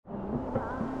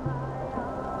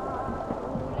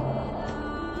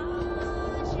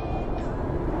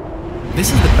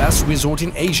This is the best resort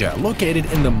in Asia,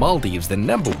 located in the Maldives, the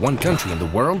 #1 country in the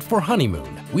world for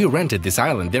honeymoon. We rented this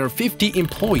island. There are 50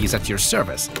 employees at your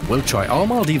service. We'll try all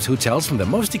Maldives hotels from the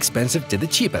most expensive to the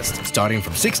cheapest, starting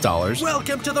from $6.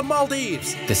 Welcome to the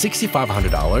Maldives! To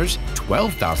 $6,500,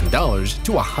 $12,000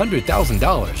 to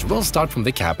 $100,000. We'll start from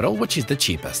the capital, which is the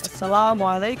cheapest. Assalamu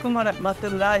alaikum wa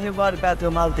rahmatullahi wa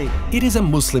barakatuh, Maldives. It is a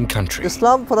Muslim country.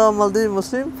 Islam from Maldives,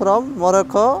 Muslim from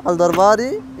Morocco,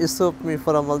 Al-Darbari, Isukmi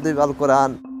from Maldives, Al-Quran.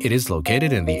 It is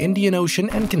located in the Indian Ocean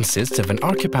and consists of an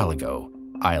archipelago.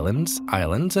 Islands,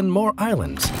 islands, and more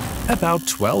islands. About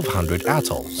 1,200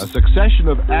 atolls. A succession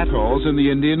of atolls in the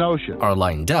Indian Ocean are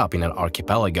lined up in an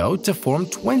archipelago to form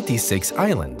 26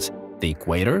 islands. The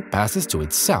equator passes to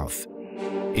its south.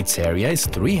 Its area is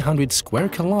 300 square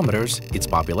kilometers. Its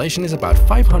population is about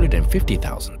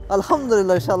 550,000.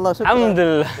 Alhamdulillah, inshallah.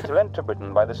 Alhamdulillah. It was lent to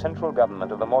Britain by the central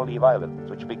government of the Maldive Islands,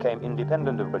 which became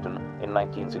independent of Britain in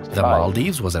 1965. The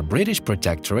Maldives was a British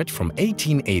protectorate from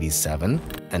 1887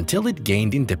 until it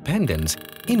gained independence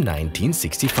in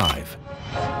 1965.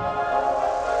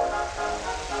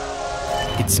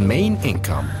 Its main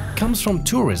income comes from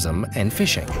tourism and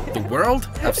fishing. The world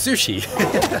of sushi.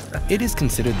 It is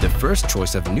considered the first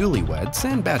choice of newlyweds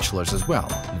and bachelors as well.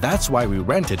 That's why we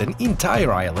rented an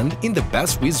entire island in the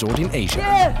best resort in Asia.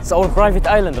 Yeah. It's our private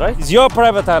island, right? It's your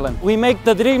private island. We make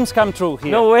the dreams come true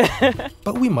here. No way.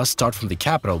 But we must start from the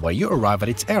capital where you arrive at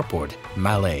its airport,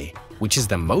 Malé, which is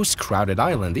the most crowded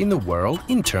island in the world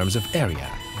in terms of area.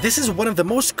 This is one of the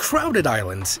most crowded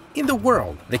islands in the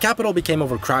world. The capital became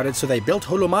overcrowded, so they built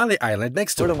Hulumale Island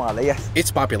next to it. Hulumale, yes.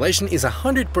 Its population is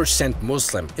 100%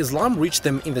 Muslim. Islam reached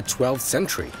them in the 12th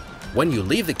century. When you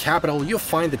leave the capital, you'll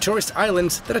find the tourist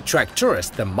islands that attract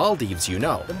tourists, the Maldives, you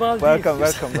know. The Maldives.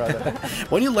 Welcome, brother.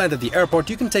 When you land at the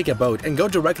airport, you can take a boat and go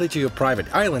directly to your private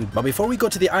island. But before we go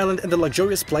to the island and the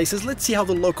luxurious places, let's see how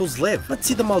the locals live. Let's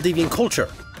see the Maldivian culture.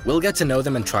 We'll get to know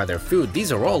them and try their food.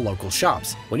 These are all local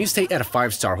shops. When you stay at a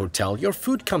 5-star hotel, your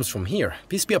food comes from here.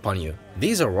 Peace be upon you.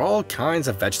 These are all kinds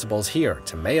of vegetables here.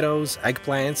 Tomatoes,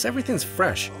 eggplants, everything's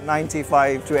fresh.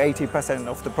 95 to 80%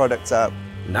 of the products are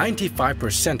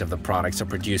 95% of the products are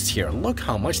produced here. Look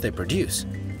how much they produce.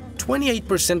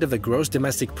 28% of the gross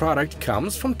domestic product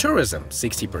comes from tourism.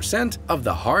 60% of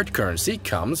the hard currency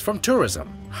comes from tourism.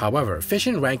 However,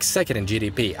 fishing ranks second in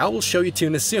GDP. I will show you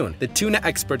tuna soon. The tuna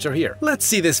experts are here. Let's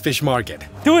see this fish market.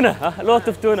 Tuna, a lot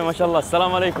of tuna, mashallah.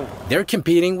 Assalamu alaikum. They're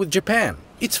competing with Japan.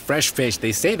 It's fresh fish.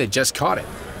 They say they just caught it.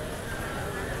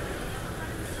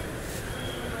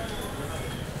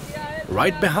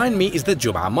 Right behind me is the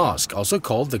Jum'ah Mosque, also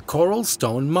called the Coral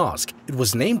Stone Mosque. It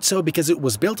was named so because it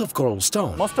was built of coral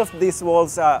stone. most of these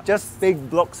walls are just big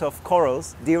blocks of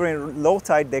corals. During low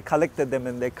tide, they collected them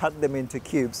and they cut them into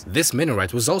cubes. This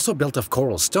minaret was also built of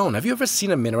coral stone. Have you ever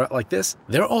seen a minaret like this?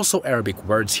 There are also Arabic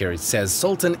words here. It says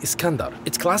Sultan Iskandar.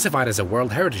 It's classified as a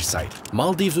World Heritage Site.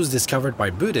 Maldives was discovered by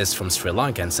Buddhists from Sri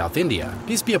Lanka and South India.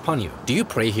 Peace be upon you. Do you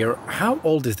pray here? How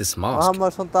old is this mosque?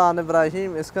 Muhammad Sultan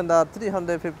Ibrahim Iskandar,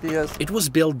 350 years. It was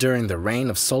built during the reign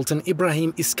of Sultan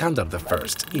Ibrahim Iskandar I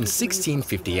in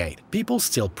 1658. People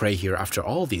still pray here after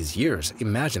all these years.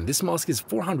 Imagine, this mosque is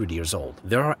 400 years old.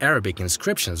 There are Arabic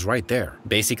inscriptions right there.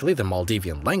 Basically, the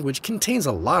Maldivian language contains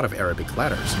a lot of Arabic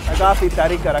letters.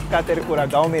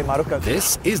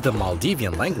 This is the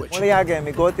Maldivian language.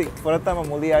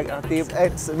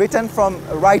 It's written from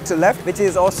right to left, which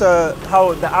is also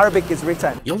how the Arabic is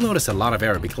written. You'll notice a lot of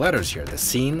Arabic letters here. The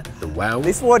sin, the waw.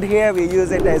 This word here, we use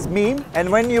it as meme,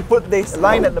 and when you put this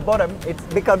line at the bottom, it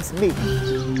becomes me.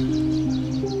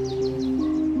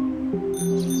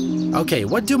 Okay,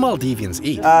 what do Maldivians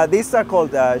eat? These are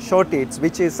called short eats,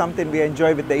 which is something we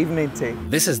enjoy with the evening tea.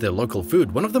 This is the local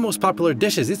food. One of the most popular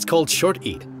dishes, it's called short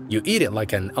eat. You eat it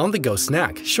like an on-the-go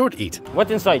snack, short eat. What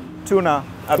inside? Tuna,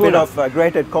 a bit of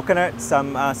grated coconut,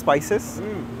 some spices,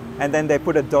 and then they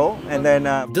put a dough, and then...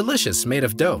 Delicious, made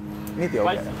of dough.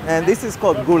 And this is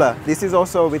called gula. This is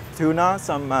also with tuna,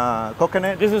 some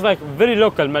coconut. This is like very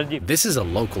local Maldives. This is a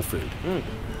local food.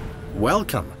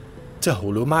 Welcome to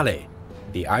Hulumale,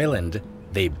 the island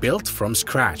they built from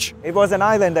scratch. It was an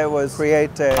island that was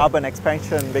created urban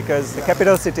expansion because the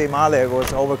capital city, Malé,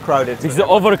 was overcrowded. It's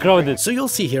overcrowded. So you'll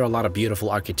see here a lot of beautiful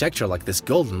architecture like this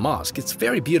golden mosque. It's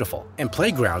very beautiful. And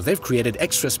playgrounds, they've created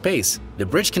extra space. The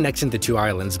bridge connecting the two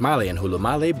islands, Malé and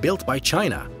Hulumale, built by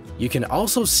China. You can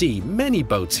also see many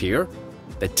boats here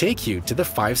that take you to the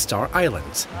 5-star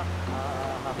islands.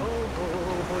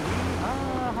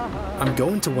 I'm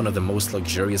going to one of the most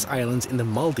luxurious islands in the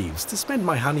Maldives to spend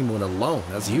my honeymoon alone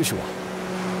as usual.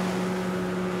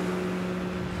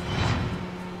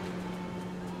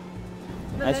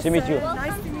 Nice to meet you.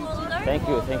 Nice to meet you. Thank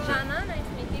you, thank you. Nice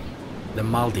to meet you. the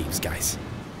Maldives, guys.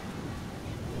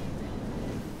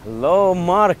 Hello,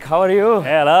 Mark. How are you?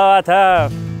 Hello,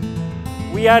 HaTTab.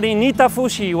 We are in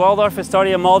Itafushi, Waldorf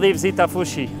Astoria, Maldives,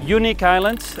 Itafushi. Unique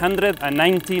island,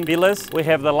 119 villas. We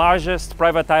have the largest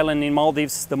private island in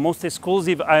Maldives, the most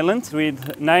exclusive island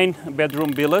with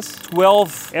 9-bedroom villas,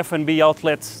 12 F&B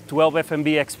outlets, 12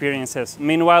 F&B experiences.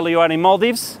 Meanwhile, you are in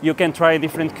Maldives, you can try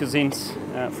different cuisines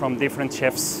from different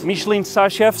chefs. Michelin star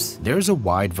chefs. There's a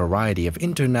wide variety of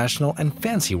international and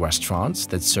fancy restaurants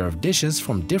that serve dishes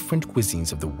from different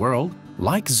cuisines of the world,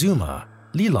 like Zuma,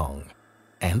 Lilong,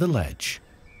 and the Ledge.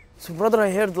 So, brother,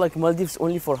 I heard like Maldives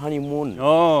only for honeymoon.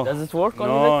 No. Does it work?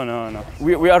 No.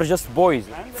 We are just boys,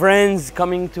 friends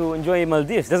coming to enjoy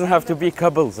Maldives. Doesn't have to be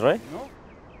couples, right? No.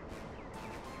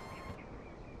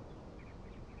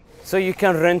 So you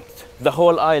can rent the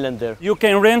whole island there. You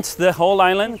can rent the whole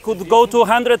island. Could go to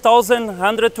 100,000,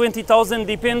 120,000,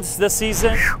 depends the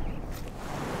season.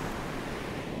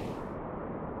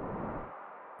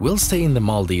 We'll stay in the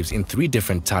Maldives in 3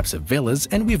 different types of villas,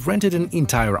 and we've rented an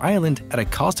entire island at a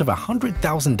cost of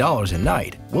 $100,000 a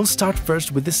night. We'll start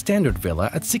first with the standard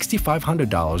villa at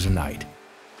 $6,500 a night.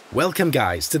 Welcome,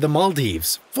 guys, to the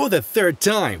Maldives for the 3rd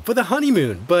time for the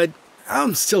honeymoon, but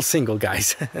I'm still single,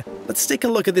 guys. Let's take a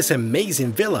look at this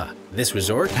amazing villa. This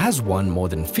resort has won more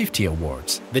than 50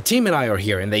 awards. The team and I are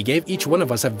here, and they gave each one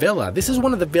of us a villa. This is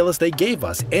one of the villas they gave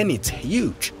us, and it's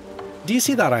huge. Do you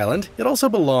see that island? It also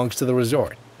belongs to the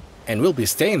resort. And we'll be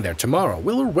staying there tomorrow.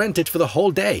 We'll rent it for the whole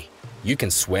day. You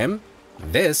can swim.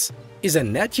 This is a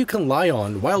net you can lie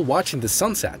on while watching the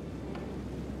sunset.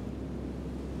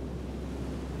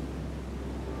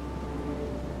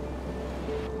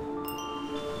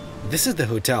 This is the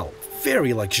hotel.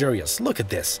 Very luxurious. Look at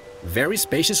this. Very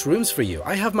spacious rooms for you.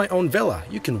 I have my own villa.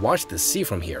 You can watch the sea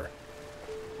from here.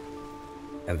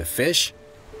 And the fish.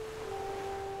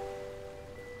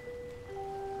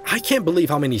 I can't believe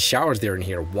how many showers there are in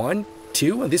here. 1,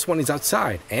 2, and this one is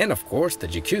outside. And of course, the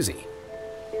jacuzzi.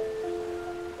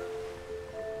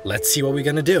 Let's see what we're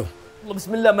gonna do.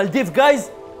 Bismillah, Maldives, guys.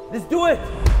 Let's do it.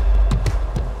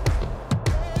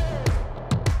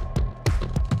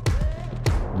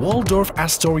 Waldorf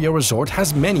Astoria Resort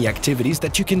has many activities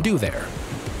that you can do there.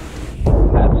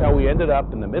 That's how we ended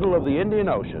up in the middle of the Indian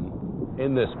Ocean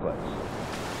in this place.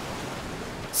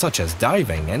 Such as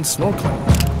diving and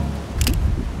snorkeling.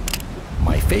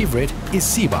 My favorite is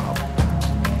sea bob.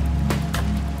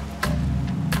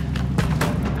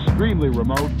 Extremely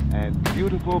remote and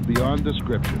beautiful beyond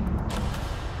description.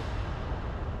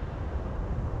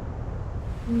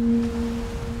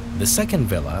 The second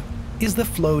villa is the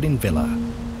floating villa.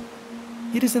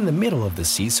 It is in the middle of the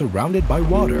sea surrounded by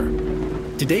water.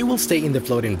 Today we'll stay in the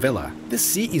floating villa. The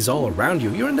sea is all around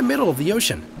you. You're in the middle of the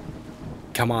ocean.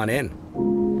 Come on in.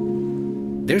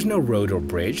 There's no road or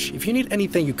bridge. If you need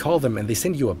anything, you call them and they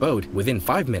send you a boat within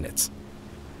 5 minutes.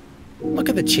 Look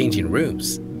at the changing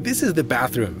rooms. This is the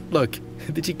bathroom. Look,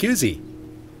 the jacuzzi.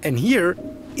 And here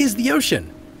is the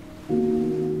ocean.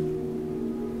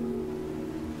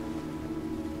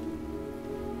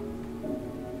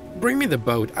 Bring me the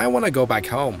boat. I want to go back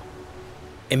home.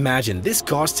 Imagine this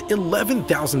costs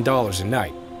 $11,000 a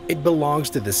night. It belongs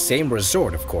to the same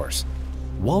resort, of course.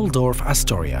 Waldorf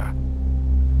Astoria.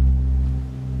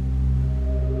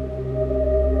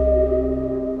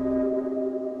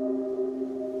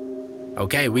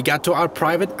 Okay, we got to our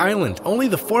private island. Only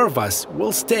the 4 of us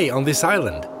will stay on this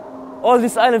island. All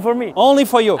this island for me. Only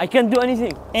for you. I can't do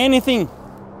anything. Anything.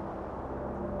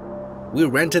 We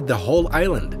rented the whole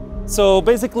island. So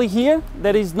basically here,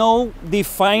 there is no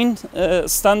defined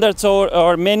standards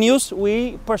or menus.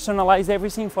 We personalize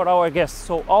everything for our guests.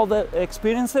 So all the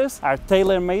experiences are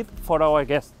tailor-made for our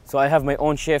guests. So I have my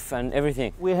own chef and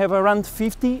everything. We have around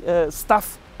 50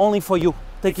 staff only for you,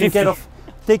 taking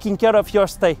care of your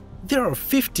stay. There are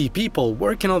 50 people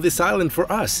working on this island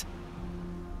for us.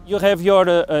 You have your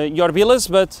villas,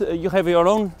 but you have your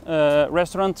own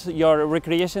restaurant, your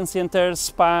recreation center,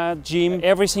 spa, gym,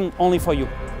 everything only for you.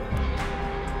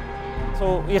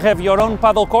 So you have your own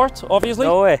paddle court, obviously.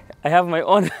 No way, I have my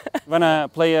own. Wanna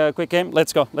play a quick game?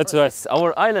 Let's go, let's do it. It's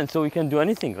our island, so we can do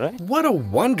anything, right? What a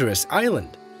wondrous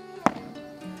island.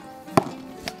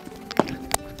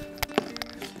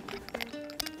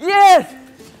 Yes!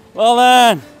 Well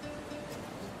done.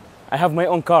 I have my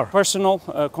own car. Personal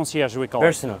concierge, we call it.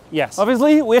 Personal. Yes.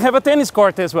 Obviously, we have a tennis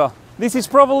court as well. This is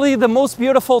probably the most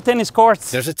beautiful tennis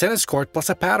courts. There's a tennis court plus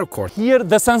a paddle court. Here,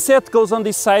 the sunset goes on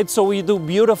this side, so we do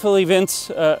beautiful events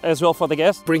as well for the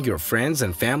guests. Bring your friends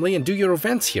and family and do your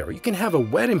events here. You can have a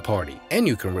wedding party, and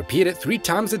you can repeat it 3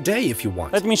 times a day if you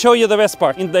want. Let me show you the best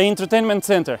part, in the entertainment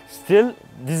center. Still,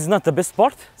 this is not the best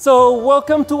part. So,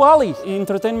 welcome to Ali,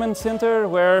 entertainment center,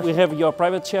 where we have your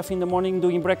private chef in the morning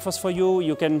doing breakfast for you.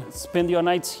 You can spend your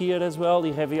nights here as well.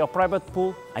 You have your private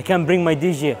pool. I can bring my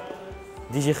DJ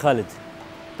Khaled.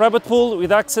 Private pool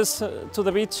with access to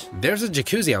the beach. There's a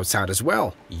jacuzzi outside as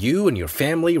well. You and your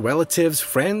family, relatives,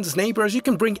 friends, neighbors, you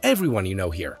can bring everyone you know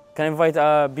here. Can I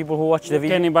invite people who watch the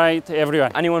video? Can invite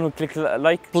everyone. Anyone who click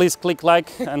like? Please click like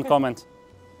and comment.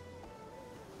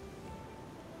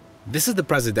 This is the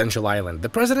presidential island.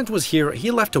 The president was here,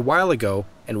 he left a while ago,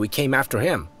 and we came after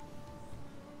him.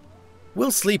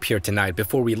 We'll sleep here tonight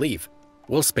before we leave.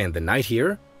 We'll spend the night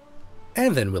here,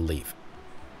 and then we'll leave.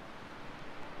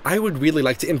 I would really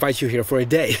like to invite you here for a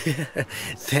day.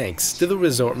 Thanks to the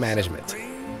resort management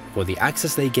for the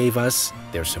access they gave us,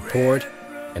 their support,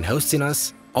 and hosting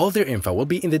us. All their info will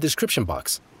be in the description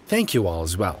box. Thank you all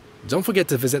as well. Don't forget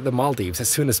to visit the Maldives as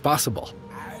soon as possible.